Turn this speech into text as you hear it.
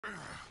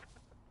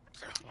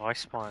Oh, I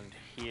spawned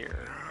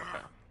here.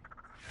 Okay.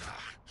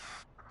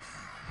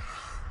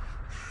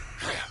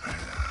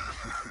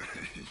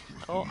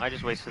 Oh, I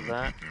just wasted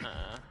that.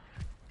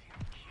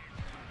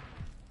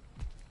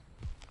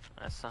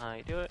 That's not how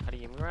you do it. How do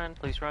you run?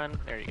 Please run.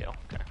 There you go.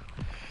 Okay.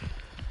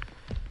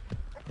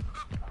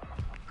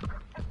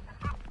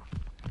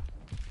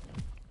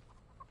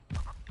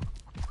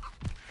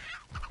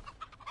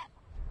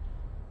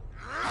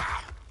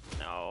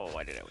 No,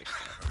 why did I waste that?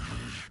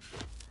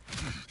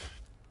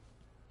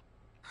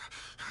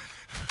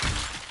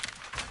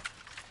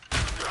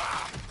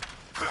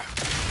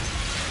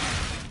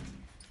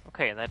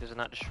 Okay, that does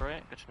not destroy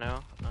it. Good to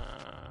know.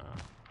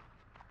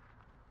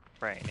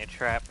 Right, I need a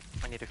trap.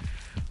 I need to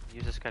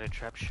use this guy to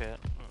trap shit.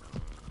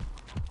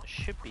 There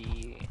should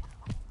be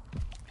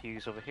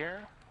fuse over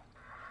here.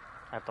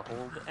 I have to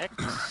hold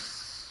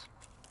X.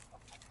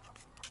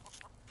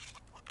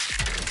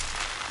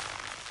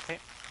 Okay.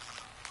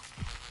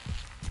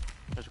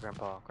 There's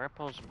Grandpa.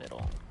 Grandpa's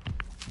middle.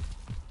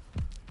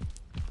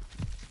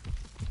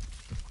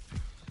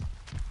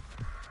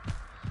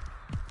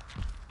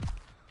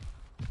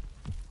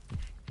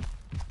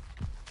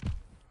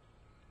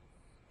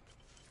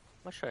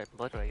 What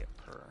blood do I get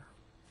per?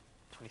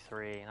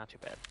 23, not too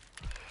bad.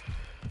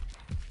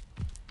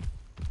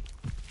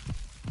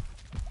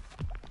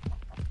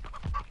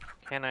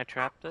 Can I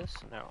trap this?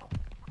 No.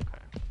 Okay.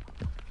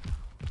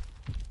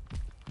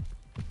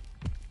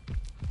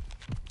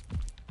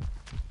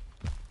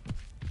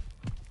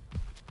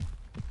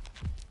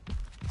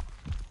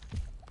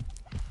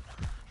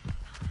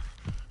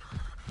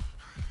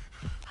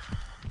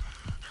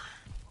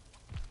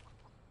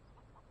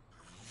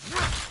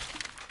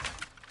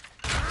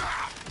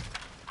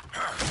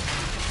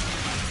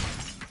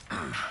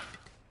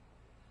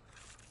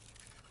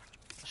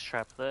 Let's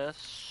trap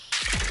this.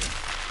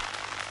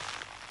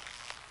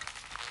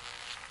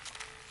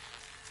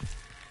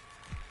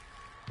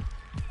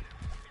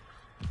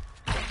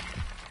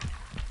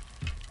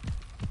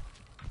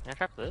 Can I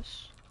trap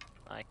this?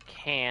 I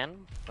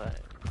can, but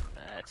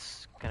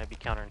that's gonna be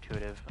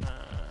counterintuitive.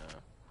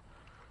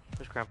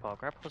 Where's Grandpa?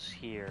 Grandpa's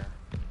here.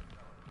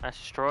 That's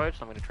destroyed,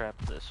 so I'm gonna trap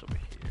this over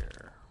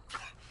here.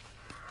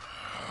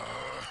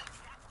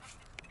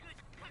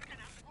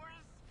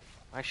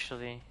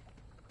 Actually...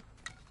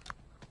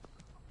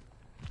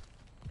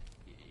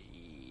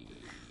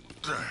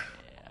 yeah.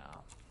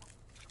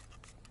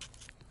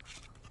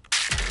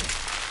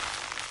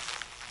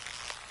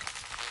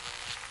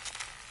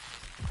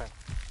 Okay.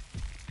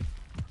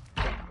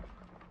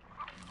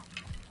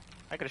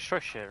 I can destroy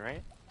shit,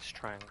 right? This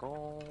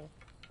triangle.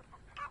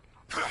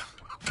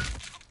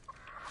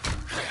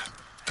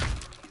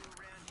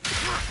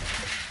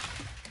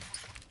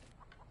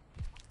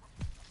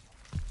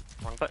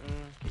 Wrong button.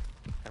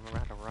 I remember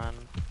how to run.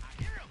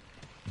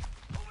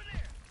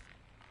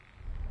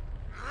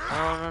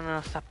 Oh no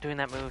no! Stop doing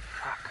that move.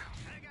 Fuck.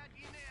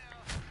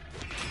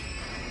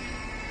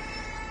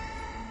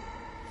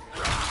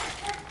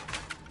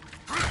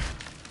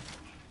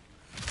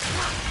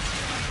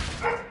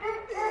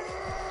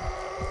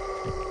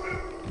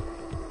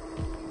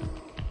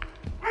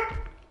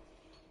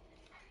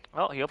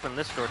 Oh, he opened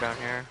this door down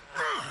here.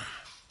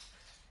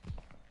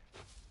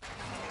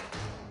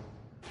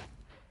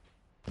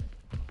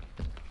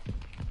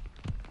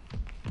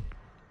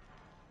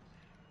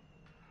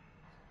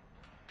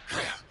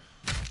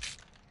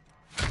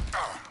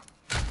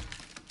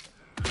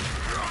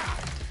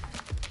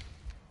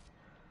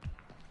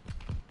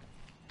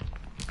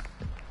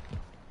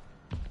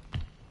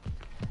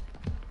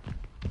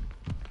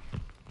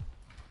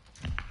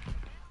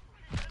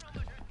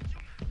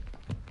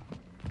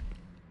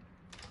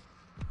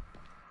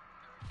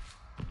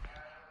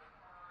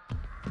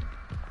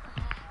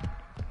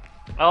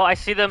 Oh, I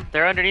see them.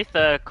 They're underneath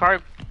the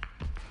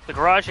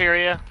garage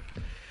area.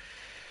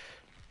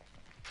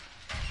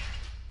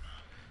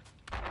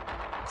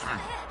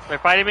 They're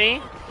fighting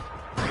me.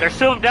 There's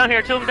two of them down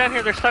here. Two of them down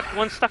here. They're stuck.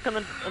 One's stuck in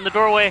the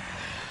doorway.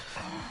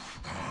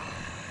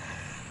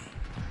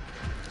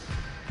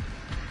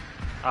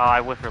 Oh,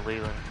 I whiffed for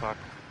Leland. Fuck.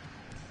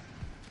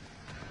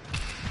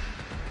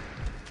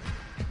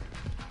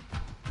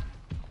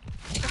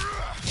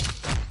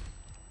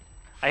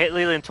 I hit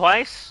Leland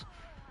twice.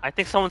 I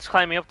think someone's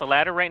climbing up the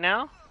ladder right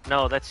now.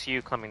 No, that's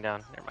you climbing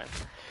down. Never mind.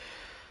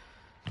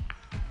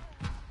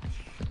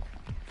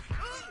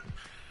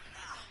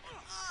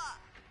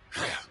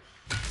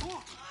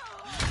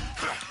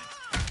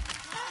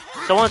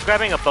 Someone's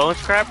grabbing a bone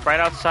scrap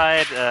right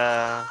outside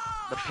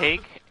the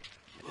pig.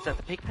 Is that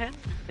the pig pen?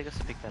 I think it's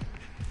the pig pen.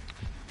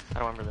 I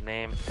don't remember the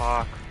name.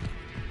 Fuck.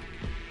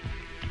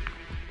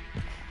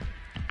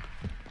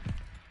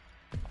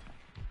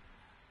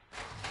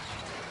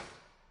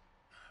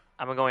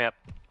 I'm going up.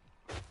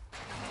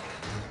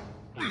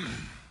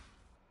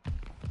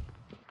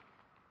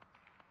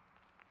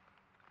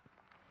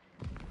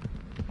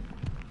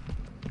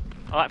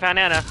 Oh, I found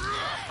Anna.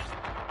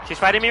 She's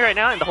fighting me right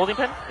now in the holding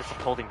pen? It's the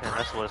holding pen,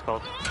 that's what it's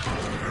called.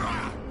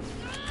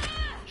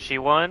 She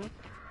won.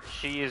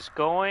 She is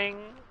going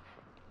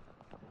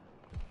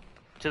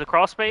To the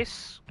crawl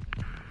space.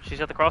 She's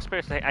at the crawl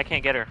space. I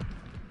can't get her.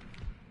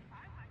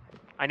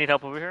 I need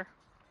help over here.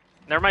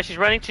 Never mind. She's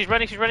running. She's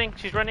running. She's running.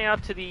 She's running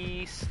out to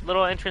the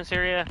little entrance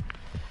area.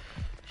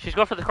 She's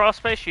going for the crawl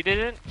space. She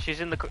didn't.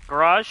 She's in the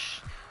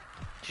garage.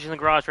 She's in the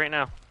garage right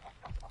now.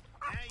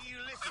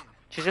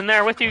 She's in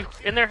there with you.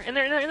 In there. In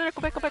there. In there. In there.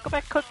 Go back. Go back. Go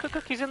back. Cook. Cook.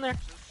 Cook. He's in there.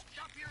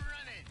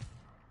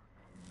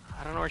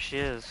 I don't know where she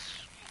is.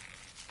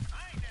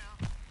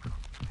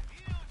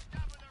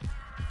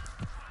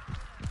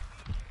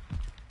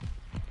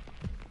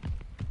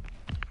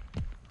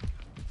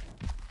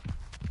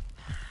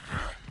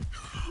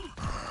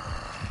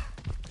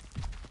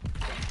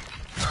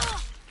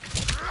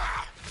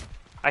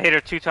 I hit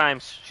her 2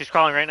 times. She's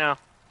crawling right now.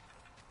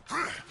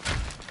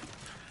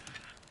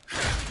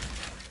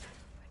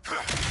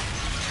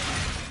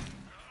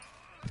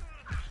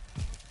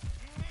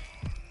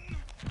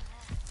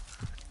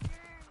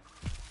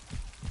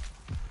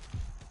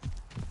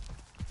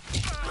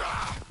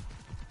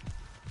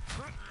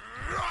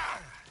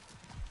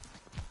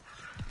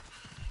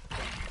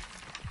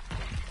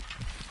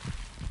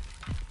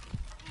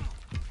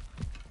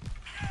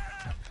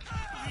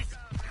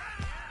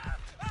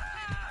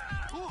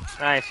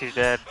 Nice, he's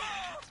dead.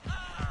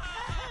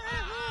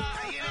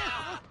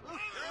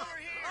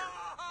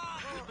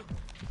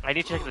 I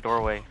need to check the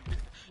doorway.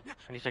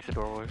 I need to check the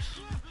doorways.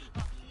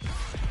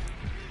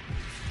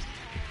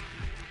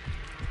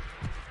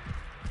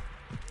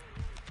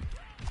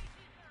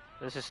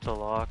 This is still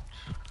locked.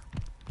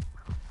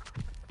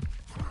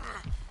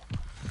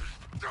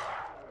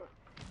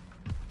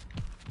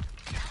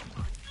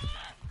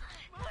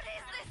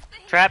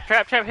 Trap,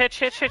 trap, trap, hitch,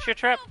 hitch, hitch, your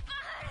trap.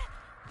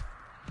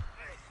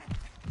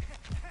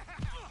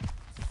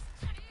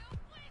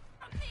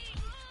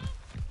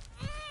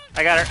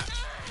 I got her.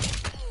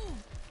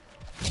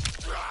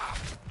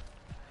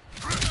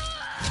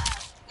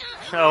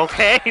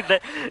 Okay,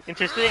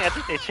 interesting. I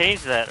think they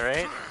changed that,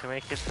 right? To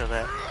make it so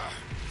that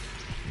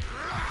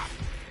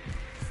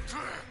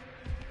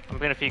I'm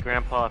gonna feed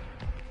Grandpa.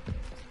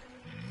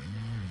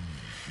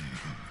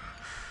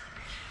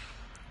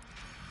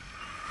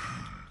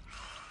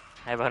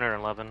 I have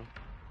 111.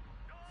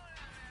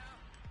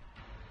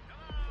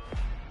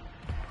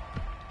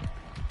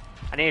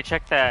 I need to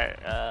check that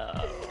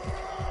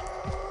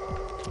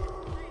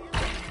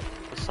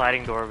the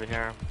sliding door over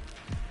here.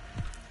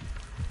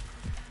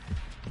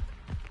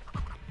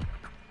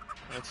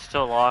 It's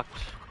still locked.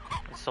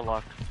 It's still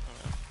locked.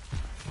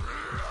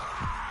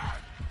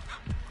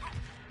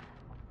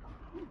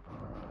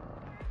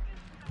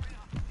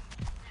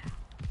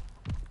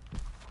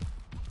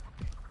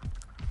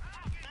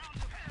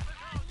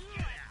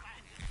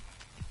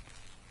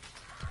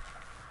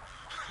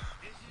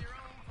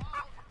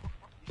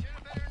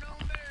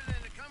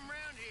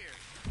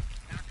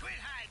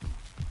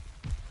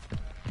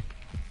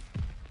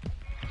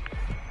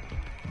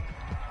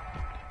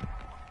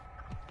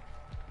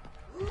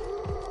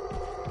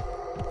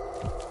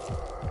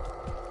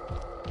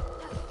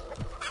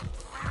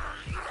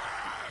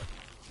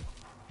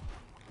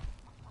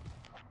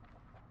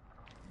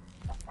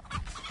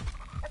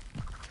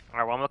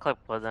 Alright, well, I'm gonna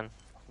collect blood then,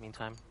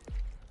 meantime.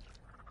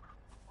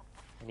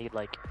 I need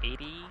like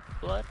 80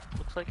 blood,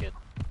 looks like it.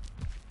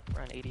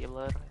 Around 80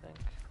 blood, I think.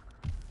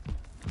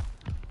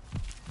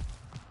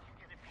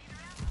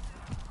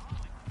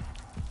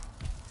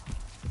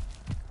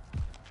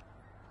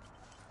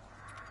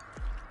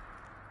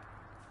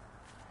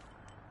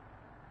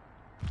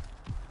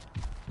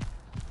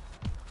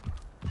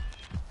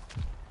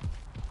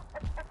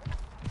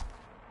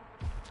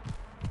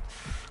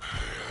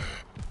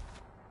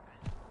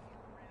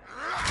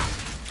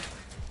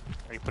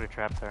 Or you put a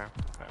trap there.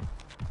 Okay.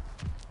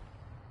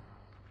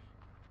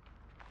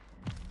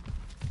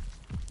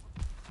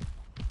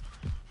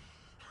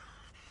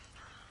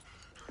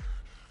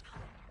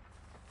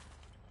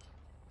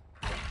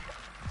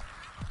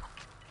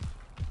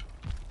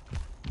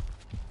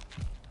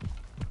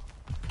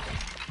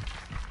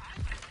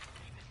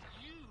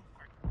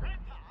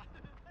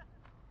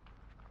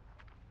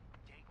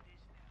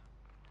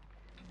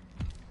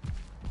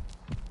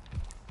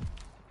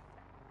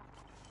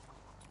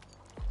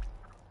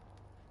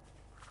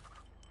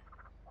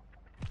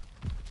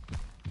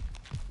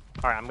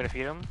 Alright, I'm gonna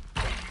feed him.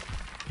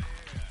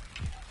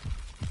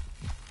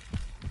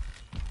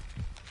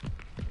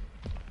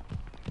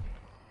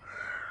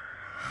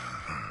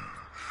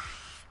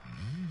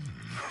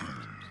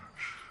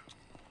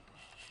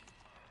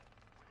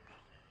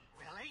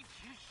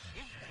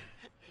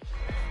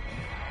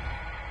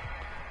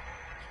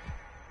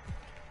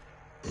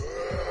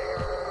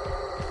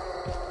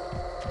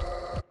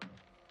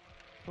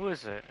 Who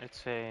is it?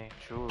 It's a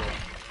jeweler.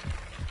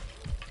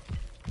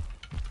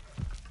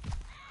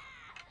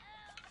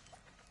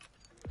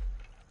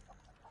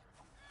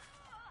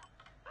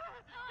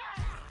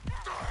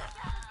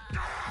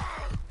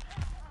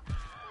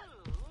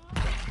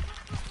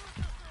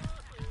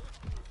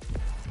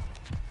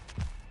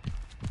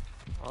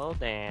 Oh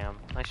damn,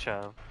 nice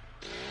shove.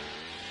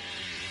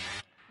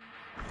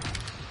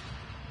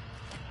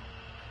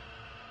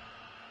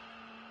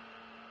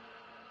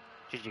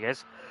 GG,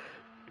 guys.